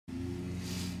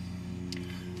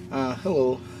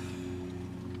Hello.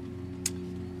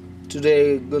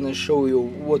 Today gonna show you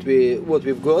what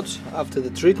we've got after the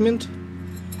treatment.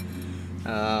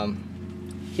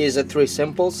 Here's the 3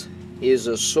 samples. Here's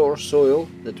a source oil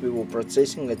that we were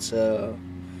processing. It's a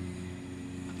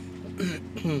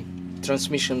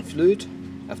transmission fluid,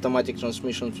 automatic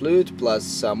transmission fluid, plus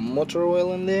some motor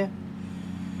oil in there.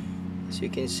 As you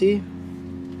can see,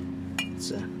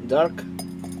 it's a dark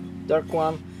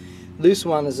one. This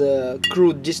one is a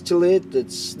crude distillate.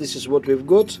 This is what we've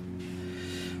got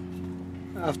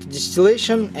after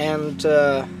distillation, and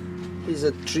is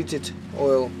a treated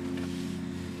oil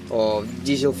or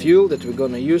diesel fuel that we're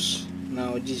gonna use in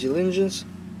our diesel engines.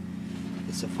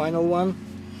 It's the final one.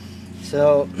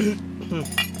 So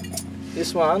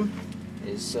this one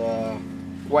is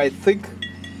quite thick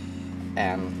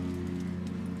and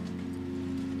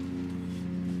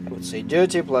I would say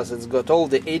dirty, plus it's got all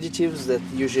the additives that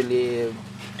usually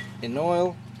in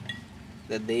oil,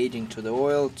 that they're adding to the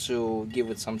oil to give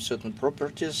it some certain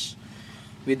properties.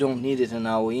 We don't need it in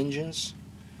our engines.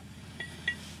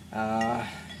 Our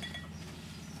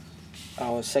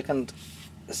second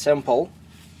sample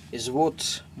is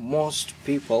what most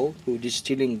people who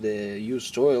distilling the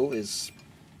used oil is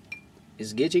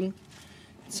getting.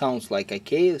 It sounds like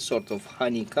okay, sort of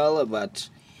honey color, but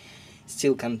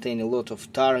still contain a lot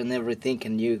of tar and everything,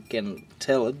 and you can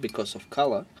tell it because of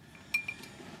color.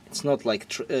 It's not like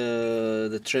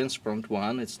the transparent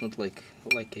one. It's not like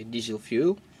a diesel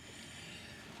fuel,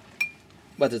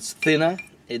 but it's thinner.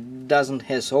 It doesn't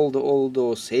has all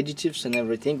those additives and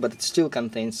everything, but it still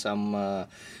contains some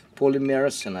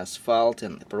polymers and asphalt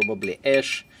and probably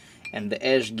ash, and the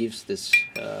ash gives this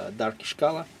darkish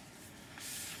color.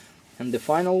 And the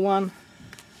final one,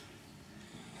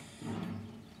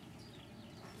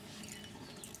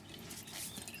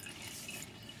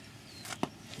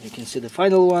 you can see the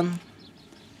final one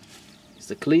is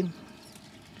the clean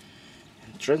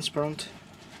and transparent.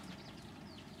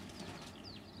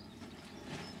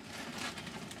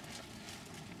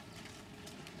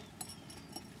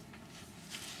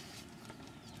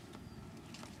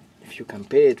 If you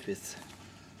compare it with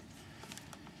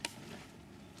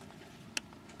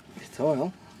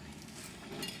oil,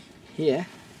 here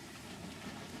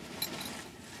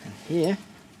and here,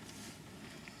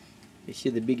 you see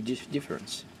the big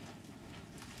difference.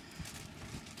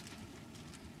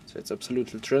 So it's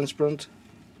absolutely transparent,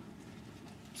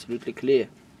 absolutely clear,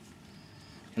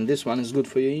 and this one is good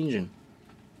for your engine.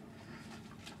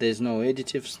 There's no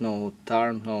additives, no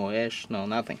tar, no ash, no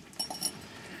nothing.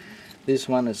 This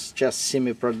one is just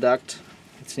semi-product.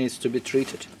 It needs to be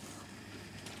treated,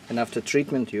 and after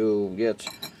treatment you get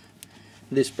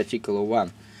this particular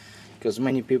one, because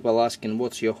many people asking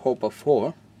what's your hopper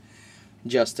for,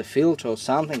 just a filter or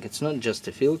something. It's not just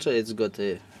a filter, it's got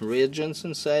reagents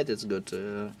inside, it's got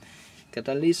a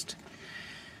catalyst.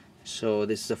 So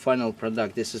this is the final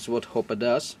product. This is what hopper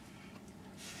does.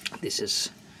 This is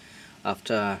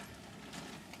after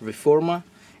reformer,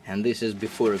 and this is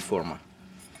before reformer.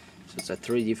 So it's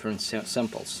 3 different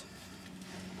samples.